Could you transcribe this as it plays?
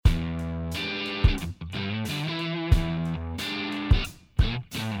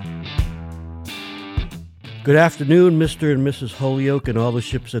Good afternoon, Mr. and Mrs. Holyoke and all the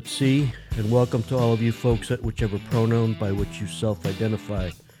ships at sea, and welcome to all of you folks at whichever pronoun by which you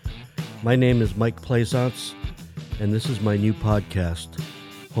self-identify. My name is Mike Plaisance, and this is my new podcast,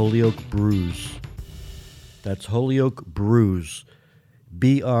 Holyoke Bruise. That's Holyoke Bruise,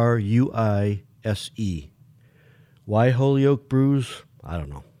 B-R-U-I-S-E. Why Holyoke Bruise? I don't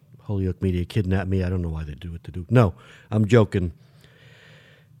know. Holyoke Media kidnapped me. I don't know why they do what they do. No, I'm joking.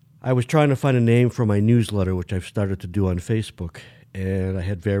 I was trying to find a name for my newsletter, which I've started to do on Facebook, and I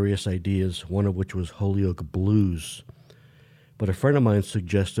had various ideas, one of which was Holyoke Blues. But a friend of mine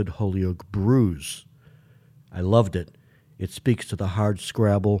suggested Holyoke Bruise. I loved it. It speaks to the hard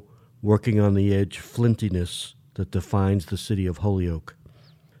scrabble, working on the edge flintiness that defines the city of Holyoke.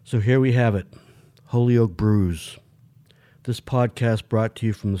 So here we have it, Holyoke Bruise. This podcast, brought to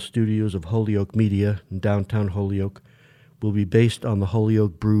you from the studios of Holyoke Media in downtown Holyoke, will be based on the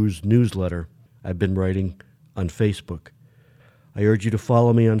Holyoke Bruise newsletter I've been writing on Facebook. I urge you to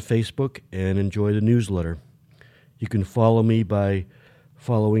follow me on Facebook and enjoy the newsletter. You can follow me by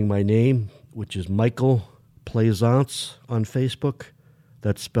following my name, which is Michael Plaisance on Facebook.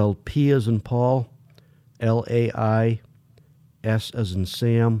 That's spelled P as in Paul, L-A-I-S as in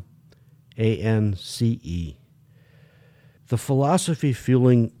Sam, A-N-C-E. The philosophy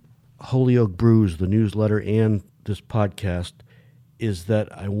fueling Holyoke Bruise, the newsletter, and this podcast is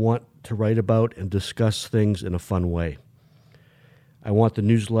that I want to write about and discuss things in a fun way. I want the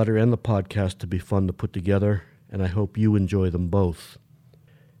newsletter and the podcast to be fun to put together, and I hope you enjoy them both.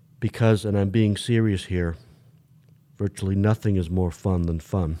 Because, and I'm being serious here, virtually nothing is more fun than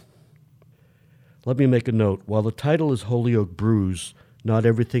fun. Let me make a note. While the title is Holyoke Bruise, not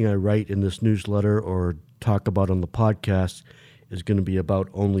everything I write in this newsletter or talk about on the podcast is going to be about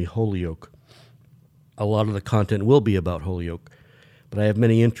only Holyoke. A lot of the content will be about Holyoke, but I have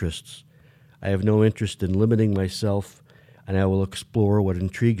many interests. I have no interest in limiting myself, and I will explore what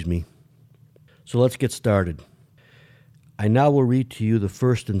intrigues me. So let's get started. I now will read to you the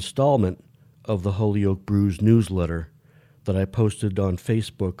first installment of the Holyoke Bruise newsletter that I posted on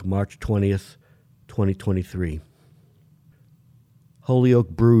Facebook March 20th, 2023. Holyoke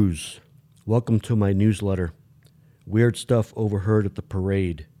Bruise, welcome to my newsletter. Weird stuff overheard at the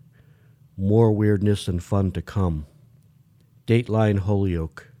parade. More weirdness and fun to come. Dateline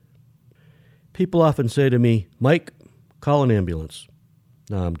Holyoke. People often say to me, Mike, call an ambulance.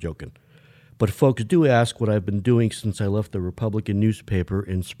 No, I'm joking. But folks do ask what I've been doing since I left the Republican newspaper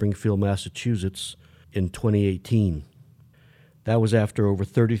in Springfield, Massachusetts in 2018. That was after over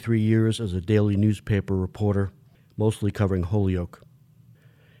 33 years as a daily newspaper reporter, mostly covering Holyoke.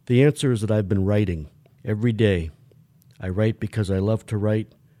 The answer is that I've been writing every day. I write because I love to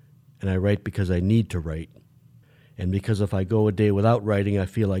write, and I write because I need to write. And because if I go a day without writing, I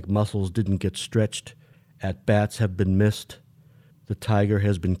feel like muscles didn't get stretched, at-bats have been missed, the tiger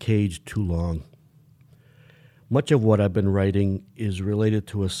has been caged too long. Much of what I've been writing is related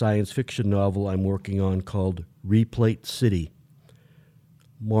to a science fiction novel I'm working on called Replate City.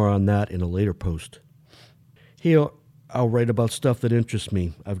 More on that in a later post. Here, I'll write about stuff that interests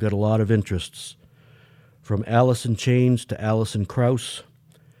me. I've got a lot of interests. From Alice in Chains to Alison Krauss,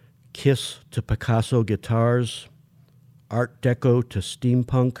 Kiss to Picasso guitars, Art Deco to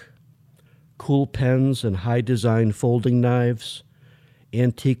steampunk, cool pens and high-design folding knives,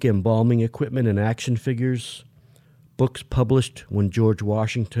 antique embalming equipment and action figures, books published when George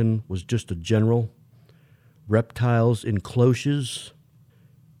Washington was just a general, reptiles in cloches,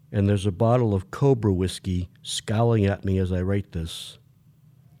 and there's a bottle of Cobra whiskey scowling at me as I write this.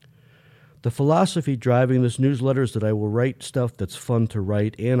 The philosophy driving this newsletter is that I will write stuff that's fun to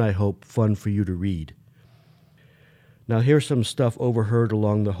write and, I hope, fun for you to read. Now here's some stuff overheard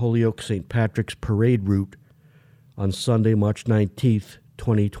along the Holyoke St. Patrick's Parade route on Sunday, March 19th,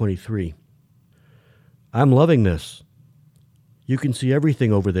 2023. I'm loving this. You can see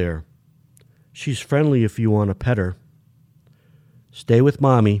everything over there. She's friendly if you want to pet her. Stay with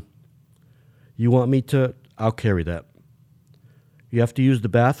Mommy. You want me to? I'll carry that. You have to use the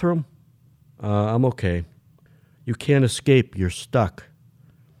bathroom? I'm okay. You can't escape. You're stuck.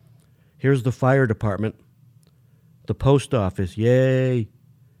 Here's the fire department. The post office. Yay.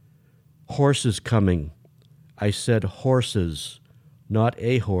 Horses coming. I said horses, not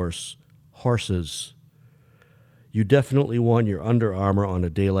a horse. Horses. You definitely want your Under Armour on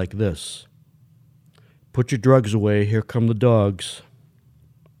a day like this. Put your drugs away. Here come the dogs.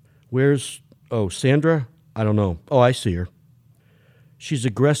 Where's... Oh, Sandra? I don't know. Oh, I see her. She's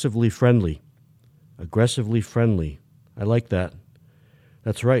aggressively friendly. Aggressively friendly. I like that.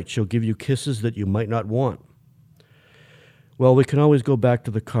 That's right. She'll give you kisses that you might not want. Well, we can always go back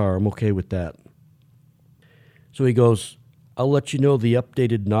to the car. I'm okay with that. So he goes, I'll let you know the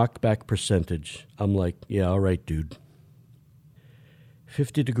updated knockback percentage. I'm like, yeah, all right, dude.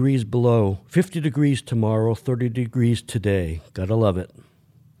 50 degrees below, 50 degrees tomorrow, 30 degrees today. Gotta love it.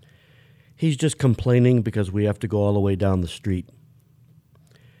 He's just complaining because we have to go all the way down the street.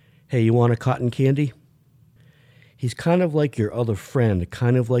 Hey, you want a cotton candy? He's kind of like your other friend,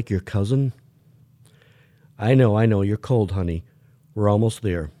 kind of like your cousin. I know, you're cold, honey. We're almost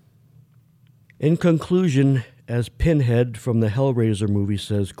there. In conclusion, as Pinhead from the Hellraiser movie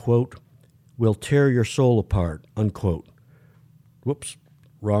says, quote, "We'll tear your soul apart," unquote. Whoops,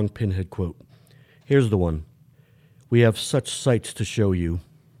 wrong Pinhead quote. Here's the one. We have such sights to show you.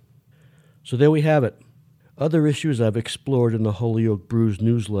 So there we have it. Other issues I've explored in the Holyoke Bruise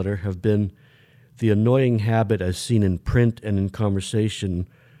newsletter have been the annoying habit as seen in print and in conversation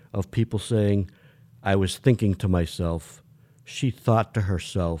of people saying, I was thinking to myself, she thought to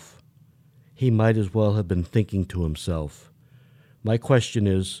herself. He might as well have been thinking to himself. My question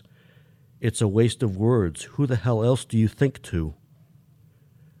is, it's a waste of words. Who the hell else do you think to?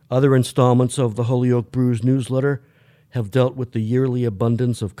 Other installments of the Holyoke Bruise newsletter have dealt with the yearly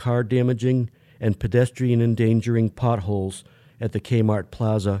abundance of car damaging and pedestrian endangering potholes at the Kmart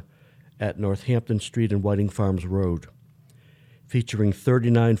Plaza at Northampton Street and Whiting Farms Road, featuring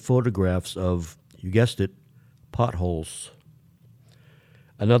 39 photographs of, you guessed it, potholes.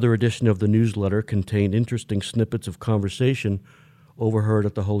 Another edition of the newsletter contained interesting snippets of conversation overheard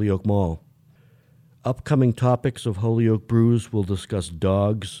at the Holyoke Mall. Upcoming topics of Holyoke Bruise will discuss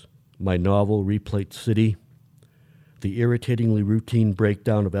dogs, my novel Replate City, the irritatingly routine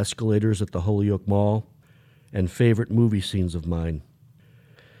breakdown of escalators at the Holyoke Mall, and favorite movie scenes of mine.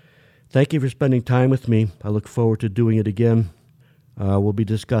 Thank you for spending time with me. I look forward to doing it again. We'll be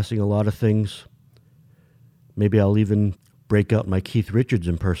discussing a lot of things. Maybe I'll even break out my Keith Richards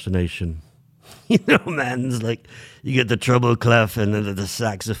impersonation. You know, man, it's like you get the treble clef and then the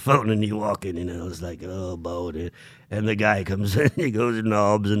saxophone and you walk in, it's like, oh, boy. And the guy comes in, he goes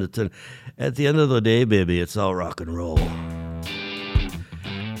knobs and it's at the end of the day, baby, it's all rock and roll.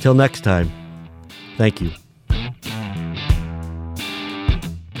 Till next time, thank you.